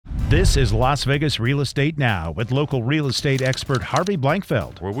This is Las Vegas Real Estate Now with local real estate expert Harvey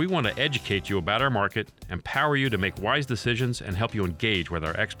Blankfeld. Where we want to educate you about our market, empower you to make wise decisions, and help you engage with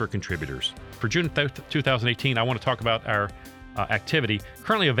our expert contributors. For June 2018, I want to talk about our activity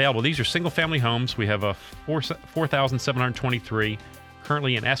currently available. These are single-family homes. We have 4,723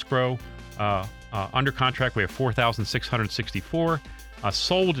 currently in escrow. Under contract, we have 4,664.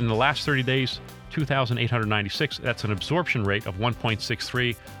 Sold in the last 30 days, 2,896. That's an absorption rate of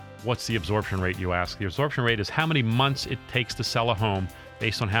 1.63. What's the absorption rate, you ask? The absorption rate is how many months it takes to sell a home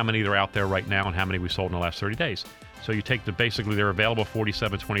based on how many are out there right now and how many we sold in the last 30 days. So you take basically they're available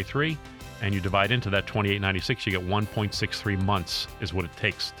 4,723 and you divide into that 2,896, you get 1.63 months is what it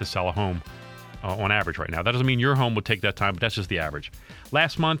takes to sell a home on average right now. That doesn't mean your home would take that time, but that's just the average.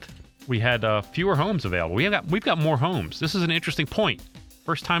 Last month, we had fewer homes available. We've got more homes. This is an interesting point.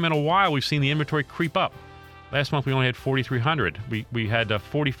 First time in a while we've seen the inventory creep up. Last month we only had 4,300. We had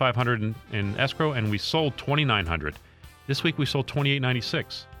 4,500 in escrow and we sold 2,900. This week we sold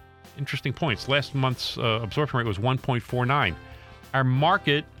 2,896. Interesting points. Last month's absorption rate was 1.49. Our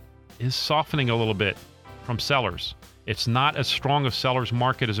market is softening a little bit from sellers. It's not as strong a seller's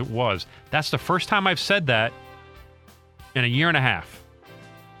market as it was. That's the first time I've said that in a year and a half.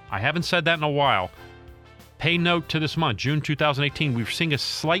 I haven't said that in a while. Pay note to this month, June 2018. We're seeing a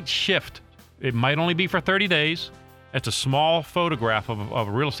slight shift. It might only be for 30 days. It's a small photograph of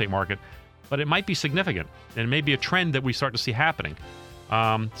a real estate market, but it might be significant. And it may be a trend that we start to see happening.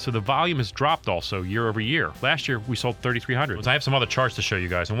 So the volume has dropped also year over year. Last year, we sold 3,300. I have some other charts to show you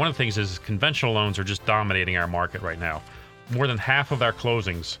guys. And one of the things is conventional loans are just dominating our market right now. More than half of our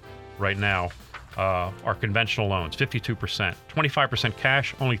closings right now are conventional loans, 52%. 25%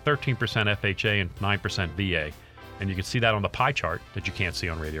 cash, only 13% FHA, and 9% VA. And you can see that on the pie chart that you can't see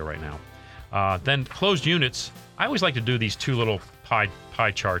on radio right now. Then closed units. I always like to do these two little pie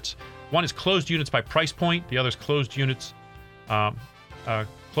charts. One is closed units by price point. The other is closed units,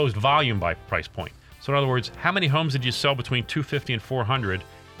 closed volume by price point. So in other words, how many homes did you sell between 250 and 400?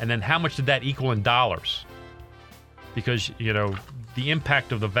 And then how much did that equal in dollars? Because, you know, the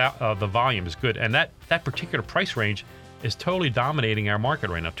impact of the volume is good. And that particular price range is totally dominating our market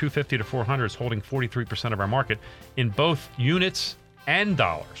right now. 250 to 400 is holding 43% of our market in both units and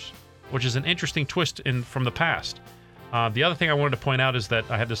dollars, which is an interesting twist from the past. The other thing I wanted to point out is that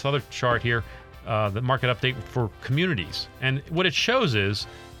I have this other chart here, the market update for communities. And what it shows is,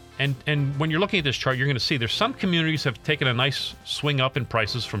 and when you're looking at this chart, you're going to see there's some communities have taken a nice swing up in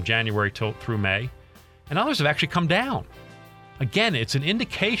prices from January through May, and others have actually come down. Again, it's an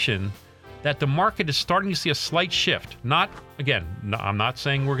indication that the market is starting to see a slight shift. I'm not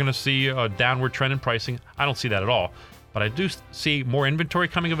saying we're going to see a downward trend in pricing. I don't see that at all. But I do see more inventory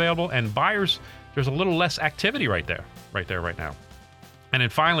coming available, and buyers, there's a little less activity right now. And then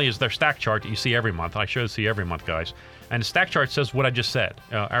finally is their stack chart that you see every month. I show see every month, guys. And the stack chart says what I just said.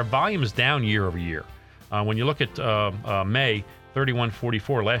 Our volume is down year over year. When you look at May,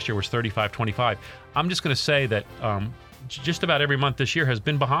 3144. Last year was 3525. I'm just going to say that just about every month this year has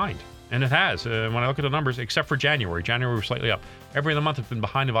been behind. And it has. When I look at the numbers, except for January. January we're slightly up. Every other month has been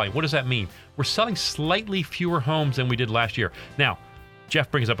behind the volume. What does that mean? We're selling slightly fewer homes than we did last year. Now,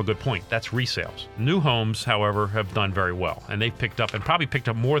 Jeff brings up a good point. That's resales. New homes, however, have done very well. And they've picked up, and probably picked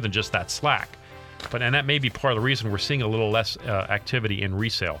up more than just that slack. And that may be part of the reason we're seeing a little less activity in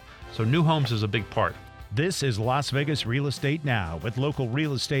resale. So new homes is a big part. This is Las Vegas Real Estate Now with local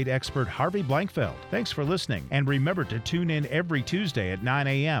real estate expert Harvey Blankfeld. Thanks for listening. And remember to tune in every Tuesday at 9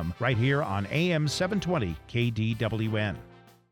 a.m. right here on AM 720 KDWN.